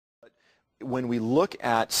when we look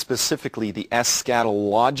at specifically the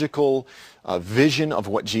eschatological vision of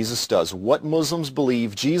what Jesus does, what Muslims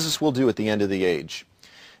believe Jesus will do at the end of the age,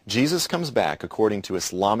 Jesus comes back, according to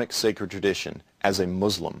Islamic sacred tradition, as a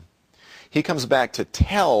Muslim. He comes back to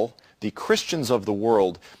tell the Christians of the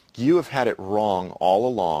world, you have had it wrong all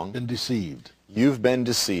along. Been deceived. You've been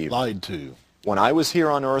deceived. Lied to. When I was here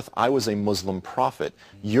on earth, I was a Muslim prophet.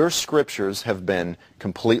 Your scriptures have been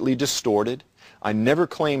completely distorted. I never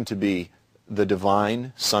claimed to be the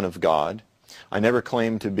divine Son of God. I never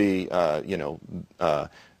claimed to be, I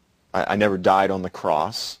never died on the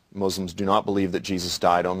cross. Muslims do not believe that Jesus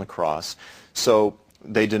died on the cross. So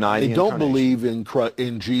they deny the incarnation. They don't believe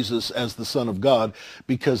in Jesus as the Son of God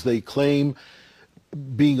because they claim,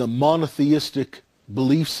 being a monotheistic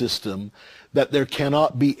belief system, that there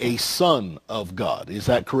cannot be a Son of God. Is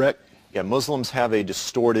that correct? Yeah, Muslims have a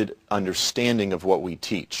distorted understanding of what we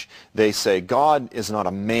teach. They say God is not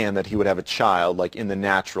a man that he would have a child, like in the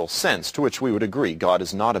natural sense, to which we would agree. God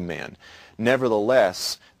is not a man.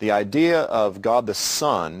 Nevertheless, the idea of God the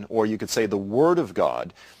Son, or you could say the Word of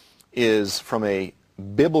God, is from a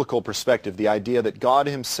biblical perspective, the idea that God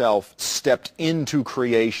himself stepped into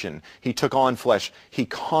creation. He took on flesh. He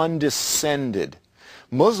condescended.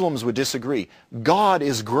 Muslims would disagree. God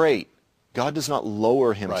is great. God does not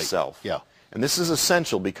lower himself. Right. Yeah. And this is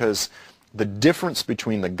essential because the difference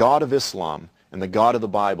between the God of Islam and the God of the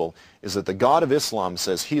Bible is that the God of Islam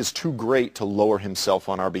says he is too great to lower himself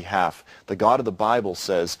on our behalf. The God of the Bible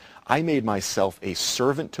says, I made myself a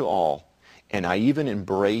servant to all, and I even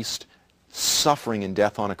embraced suffering and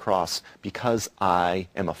death on a cross because I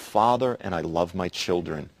am a father and I love my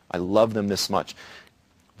children. I love them this much.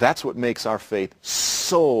 That's what makes our faith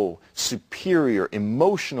so superior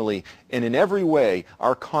emotionally, and in every way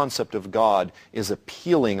our concept of God is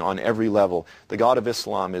appealing on every level. The God of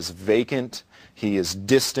Islam is vacant, he is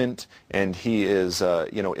distant, and he is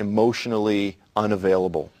emotionally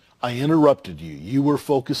unavailable. I interrupted you. You were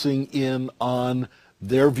focusing in on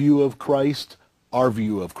their view of Christ, our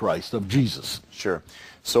view of Christ, of Jesus. Sure.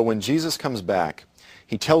 So when Jesus comes back,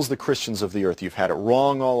 he tells the Christians of the earth, you've had it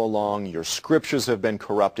wrong all along, your scriptures have been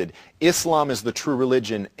corrupted, Islam is the true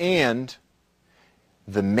religion, and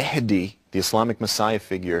the Mahdi, the Islamic Messiah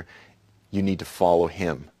figure, you need to follow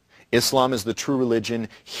him. Islam is the true religion,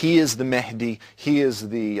 he is the Mahdi, he is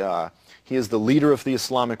the leader of the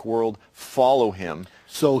Islamic world, follow him.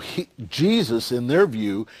 So Jesus, in their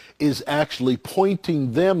view, is actually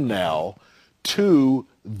pointing them now to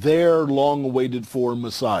their long-awaited for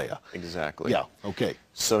Messiah. Exactly. Yeah, okay.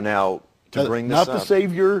 So now, to bring this up... Not the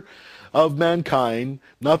Savior of mankind,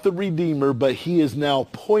 not the Redeemer, but he is now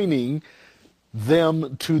pointing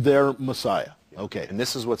them to their Messiah. Okay. And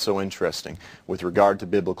this is what's so interesting with regard to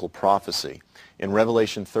biblical prophecy. In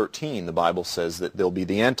Revelation 13, the Bible says that there'll be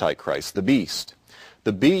the Antichrist, the beast.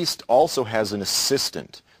 The beast also has an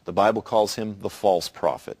assistant. The Bible calls him the false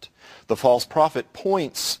prophet. The false prophet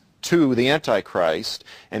points to the Antichrist,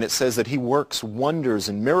 and it says that he works wonders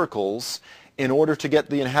and miracles in order to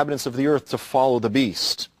get the inhabitants of the earth to follow the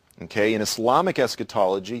beast. Okay, in Islamic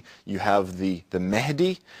eschatology, you have the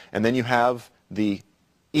Mahdi, and then you have the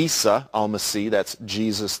Isa al-Masih, that's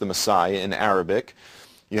Jesus the Messiah in Arabic.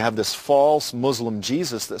 You have this false Muslim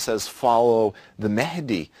Jesus that says, follow the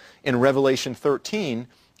Mahdi. In Revelation 13,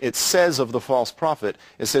 it says of the false prophet,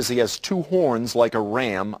 it says he has two horns like a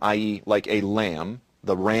ram, i.e. like a lamb.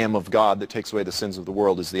 The Ram of God that takes away the sins of the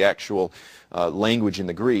world is the actual language in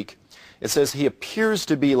the Greek. It says he appears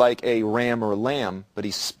to be like a ram or a lamb, but he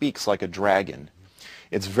speaks like a dragon.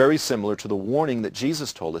 It's very similar to the warning that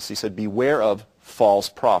Jesus told us. He said, beware of false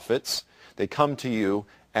prophets. They come to you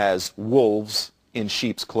as wolves in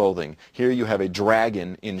sheep's clothing. Here you have a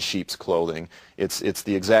dragon in sheep's clothing. It's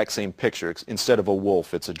the exact same picture. Instead of a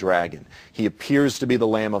wolf, it's a dragon. He appears to be the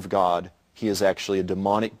Lamb of God. He is actually a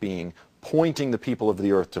demonic being pointing the people of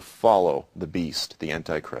the earth to follow the beast, the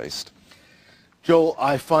Antichrist. Joel,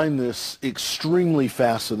 I find this extremely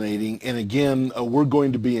fascinating, and again, we're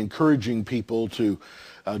going to be encouraging people to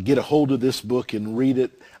get a hold of this book and read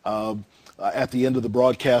it at the end of the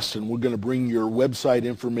broadcast, and we're going to bring your website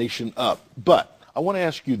information up. But I want to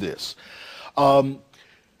ask you this.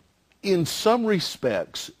 In some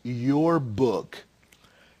respects, your book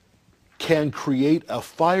can create a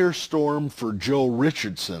firestorm for Joe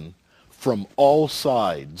Richardson from all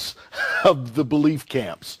sides of the belief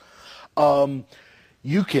camps.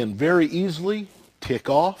 You can very easily tick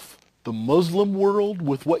off the Muslim world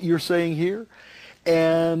with what you're saying here,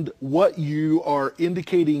 and what you are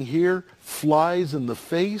indicating here flies in the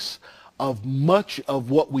face of much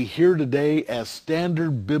of what we hear today as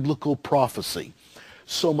standard biblical prophecy.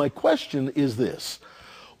 So my question is this: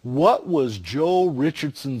 What was Joel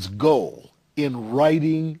Richardson's goal in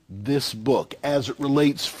writing this book as it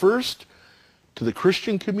relates first to the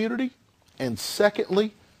Christian community and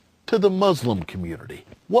secondly to the Muslim community?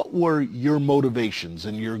 What were your motivations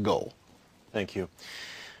and your goal? Thank you.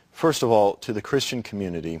 First of all, to the Christian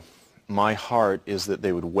community, my heart is that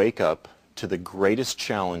they would wake up to the greatest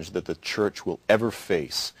challenge that the church will ever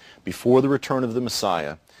face. Before the return of the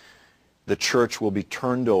Messiah, the church will be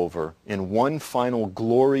turned over in one final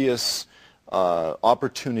glorious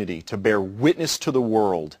opportunity to bear witness to the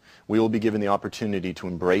world. We will be given the opportunity to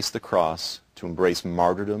embrace the cross, to embrace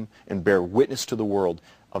martyrdom, and bear witness to the world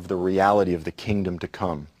of the reality of the kingdom to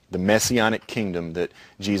come, the messianic kingdom that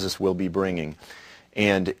Jesus will be bringing.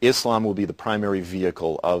 And Islam will be the primary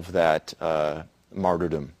vehicle of that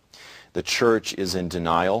martyrdom. The church is in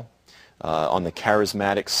denial. On the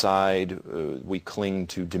charismatic side, we cling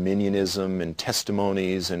to dominionism and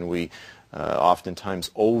testimonies, and we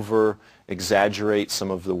oftentimes over-exaggerate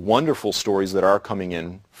some of the wonderful stories that are coming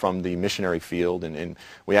in from the missionary field, and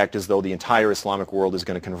we act as though the entire Islamic world is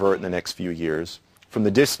going to convert in the next few years. From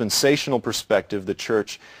the dispensational perspective, the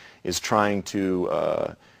church is trying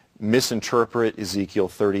to misinterpret Ezekiel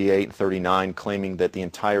 38 and 39, claiming that the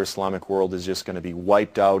entire Islamic world is just going to be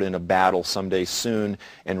wiped out in a battle someday soon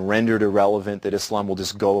and rendered irrelevant, that Islam will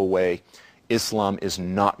just go away. Islam is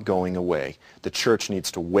not going away. The church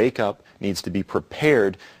needs to wake up, needs to be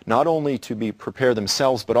prepared, not only to prepare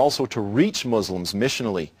themselves, but also to reach Muslims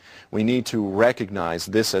missionally. We need to recognize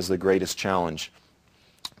this as the greatest challenge.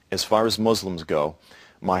 As far as Muslims go,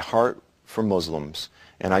 my heart for Muslims,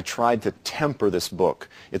 and I tried to temper this book.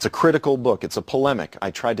 It's a critical book. It's a polemic.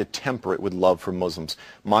 I tried to temper it with love for Muslims.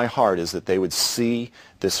 My heart is that they would see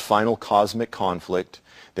this final cosmic conflict,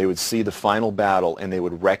 they would see the final battle, and they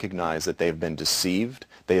would recognize that they have been deceived,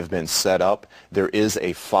 they have been set up. There is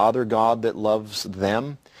a Father God that loves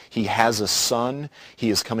them. He has a Son.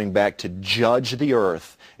 He is coming back to judge the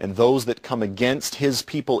earth, and those that come against his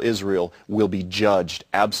people Israel will be judged.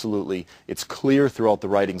 Absolutely. It's clear throughout the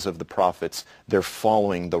writings of the prophets they're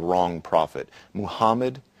following the wrong prophet.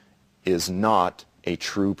 Muhammad is not a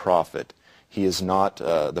true prophet. He is not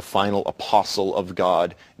the final apostle of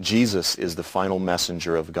God. Jesus is the final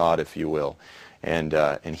messenger of God, if you will. And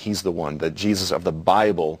he's the one. The Jesus of the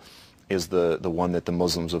Bible is the one that the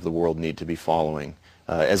Muslims of the world need to be following.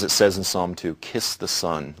 As it says in Psalm 2, kiss the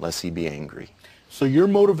Son, lest he be angry. So your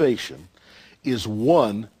motivation is,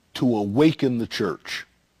 one, to awaken the church,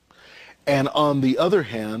 and on the other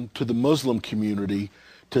hand, to the Muslim community,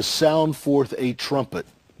 to sound forth a trumpet,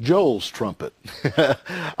 Joel's trumpet,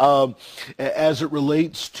 as it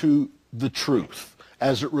relates to the truth,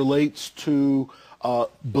 as it relates to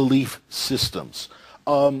belief systems.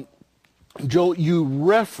 Joel, you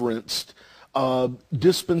referenced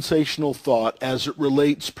dispensational thought as it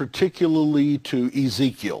relates particularly to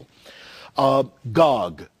Ezekiel.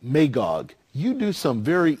 Gog, Magog, you do some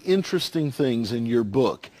very interesting things in your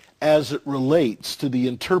book as it relates to the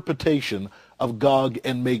interpretation of Gog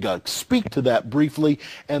and Magog. Speak to that briefly,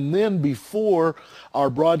 and then before our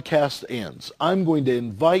broadcast ends, I'm going to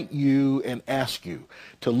invite you and ask you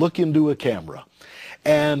to look into a camera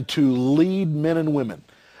and to lead men and women,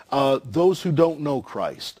 those who don't know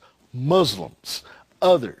Christ, Muslims,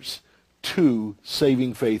 others, to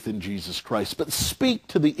saving faith in Jesus Christ. But speak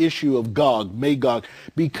to the issue of Gog, Magog,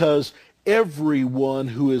 because everyone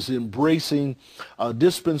who is embracing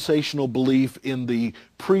dispensational belief in the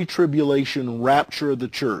pre-tribulation rapture of the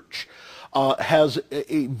church has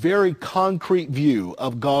a very concrete view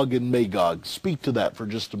of Gog and Magog. Speak to that for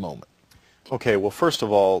just a moment. Okay, well, first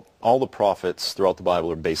of all the prophets throughout the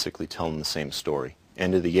Bible are basically telling the same story.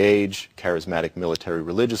 End of the age, charismatic military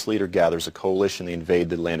religious leader gathers a coalition, they invade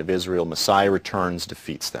the land of Israel, Messiah returns,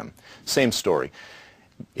 defeats them. Same story.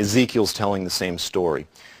 Ezekiel's telling the same story.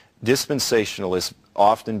 Dispensationalists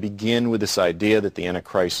often begin with this idea that the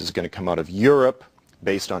Antichrist is going to come out of Europe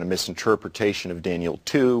based on a misinterpretation of Daniel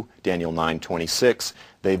 2, Daniel 9:26.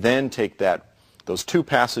 They then take those two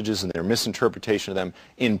passages and their misinterpretation of them,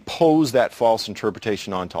 impose that false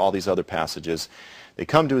interpretation onto all these other passages. They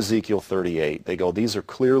come to Ezekiel 38. They go, these are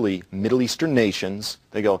clearly Middle Eastern nations.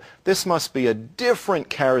 They go, this must be a different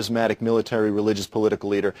charismatic military, religious, political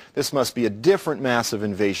leader. This must be a different massive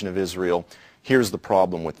invasion of Israel. Here's the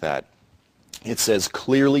problem with that. It says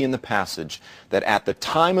clearly in the passage that at the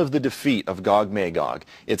time of the defeat of Gog-Magog,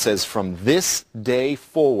 it says, from this day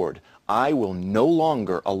forward, I will no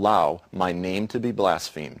longer allow my name to be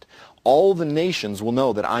blasphemed. All the nations will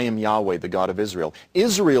know that I am Yahweh, the God of Israel.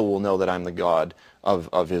 Israel will know that I'm the God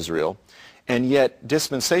of Israel. And yet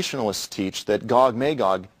dispensationalists teach that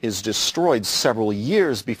Gog-Magog is destroyed several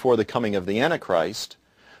years before the coming of the Antichrist.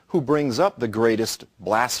 who brings up the greatest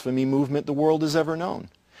blasphemy movement the world has ever known.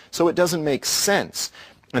 So it doesn't make sense.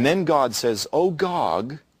 And then God says, "O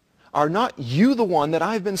Gog, are not you the one that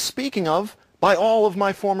I've been speaking of by all of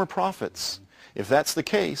my former prophets?" If that's the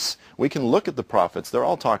case, we can look at the prophets. They're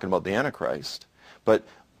all talking about the Antichrist. But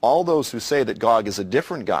all those who say that Gog is a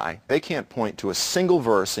different guy, they can't point to a single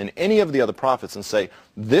verse in any of the other prophets and say,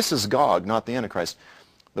 this is Gog, not the Antichrist.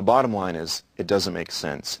 The bottom line is, it doesn't make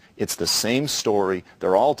sense. It's the same story.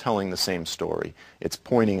 They're all telling the same story. It's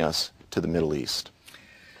pointing us to the Middle East.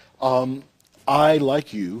 I,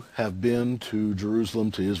 like you, have been to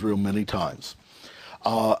Jerusalem, to Israel many times.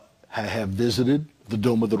 I have visited the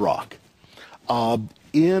Dome of the Rock.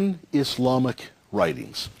 In Islamic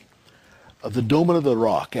writings, the Dome of the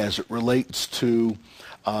Rock, as it relates to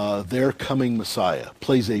their coming Messiah,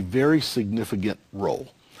 plays a very significant role.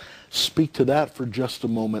 Speak to that for just a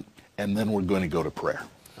moment, and then we're going to go to prayer.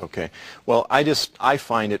 Okay. Well, I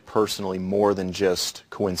find it personally more than just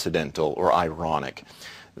coincidental or ironic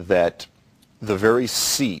that the very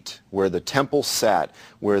seat where the temple sat,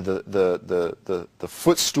 where the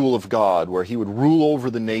footstool of God, where he would rule over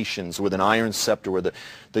the nations with an iron scepter, where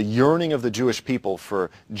the yearning of the Jewish people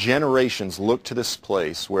for generations looked to this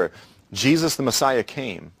place, where Jesus the Messiah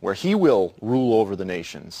came, where he will rule over the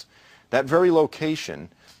nations. That very location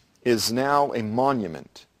is now a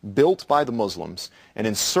monument built by the Muslims, and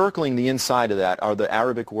encircling the inside of that are the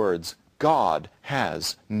Arabic words, "God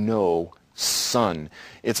has no son."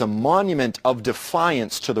 It's a monument of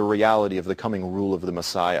defiance to the reality of the coming rule of the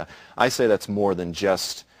Messiah. I say that's more than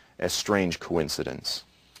just a strange coincidence.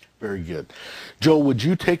 Very good. Joel, would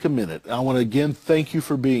you take a minute? I want to again thank you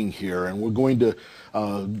for being here, and we're going to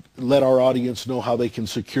let our audience know how they can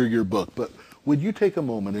secure your book. But would you take a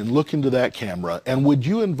moment and look into that camera, and would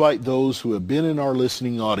you invite those who have been in our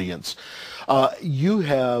listening audience? You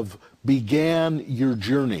have began your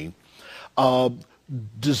journey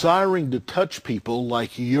desiring to touch people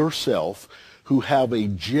like yourself who have a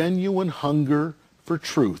genuine hunger for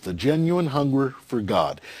truth, a genuine hunger for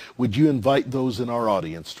God. Would you invite those in our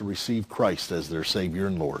audience to receive Christ as their Savior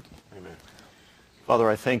and Lord? Amen. Father,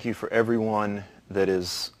 I thank you for everyone that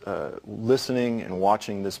is listening and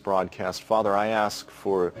watching this broadcast. Father, I ask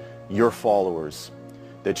for your followers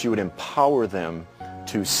that you would empower them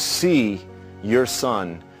to see your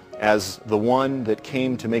Son as the one that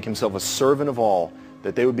came to make himself a servant of all,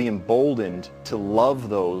 that they would be emboldened to love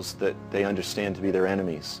those that they understand to be their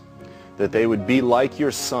enemies, that they would be like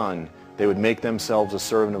your Son, they would make themselves a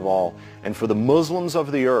servant of all. And for the Muslims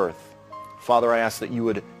of the earth, Father, I ask that you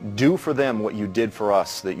would do for them what you did for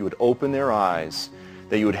us, that you would open their eyes,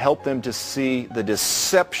 that you would help them to see the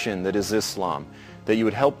deception that is Islam, that you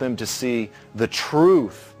would help them to see the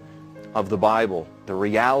truth of the Bible, the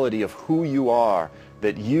reality of who you are,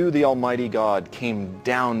 that you, the Almighty God, came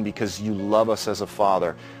down because you love us as a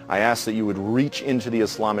Father. I ask that you would reach into the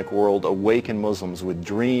Islamic world, awaken Muslims with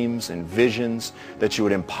dreams and visions, that you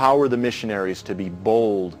would empower the missionaries to be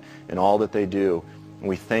bold in all that they do. And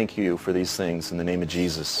we thank you for these things in the name of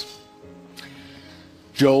Jesus.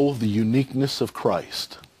 Joel, the uniqueness of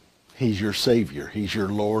Christ. He's your Savior. He's your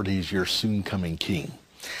Lord. He's your soon-coming King.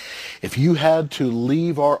 If you had to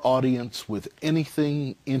leave our audience with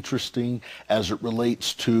anything interesting as it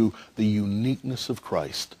relates to the uniqueness of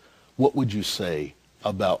Christ, what would you say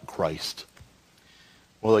about Christ?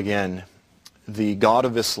 Well, again, the God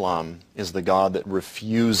of Islam is the God that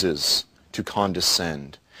refuses to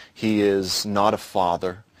condescend. He is not a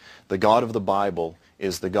father. The God of the Bible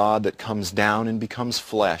is the God that comes down and becomes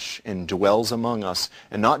flesh and dwells among us,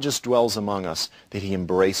 and not just dwells among us, that he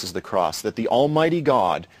embraces the cross, that the Almighty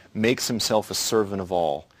God makes himself a servant of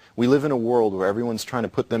all. We live in a world where everyone's trying to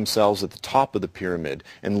put themselves at the top of the pyramid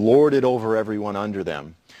and lord it over everyone under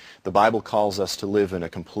them. The Bible calls us to live in a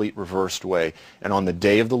complete reversed way, and on the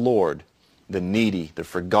day of the Lord, the needy, the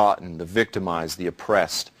forgotten, the victimized, the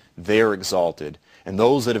oppressed, they're exalted. And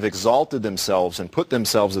those that have exalted themselves and put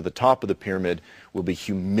themselves at the top of the pyramid will be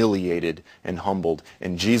humiliated and humbled.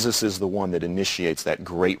 And Jesus is the one that initiates that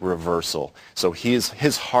great reversal. So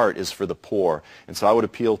his heart is for the poor. And so I would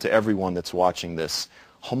appeal to everyone that's watching this.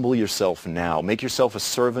 Humble yourself now. Make yourself a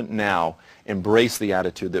servant now. Embrace the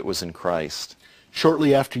attitude that was in Christ.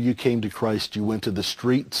 Shortly after you came to Christ, you went to the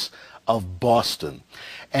streets of Boston.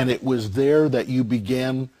 And it was there that you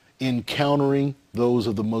began encountering those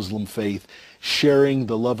of the Muslim faith, sharing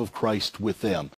the love of Christ with them.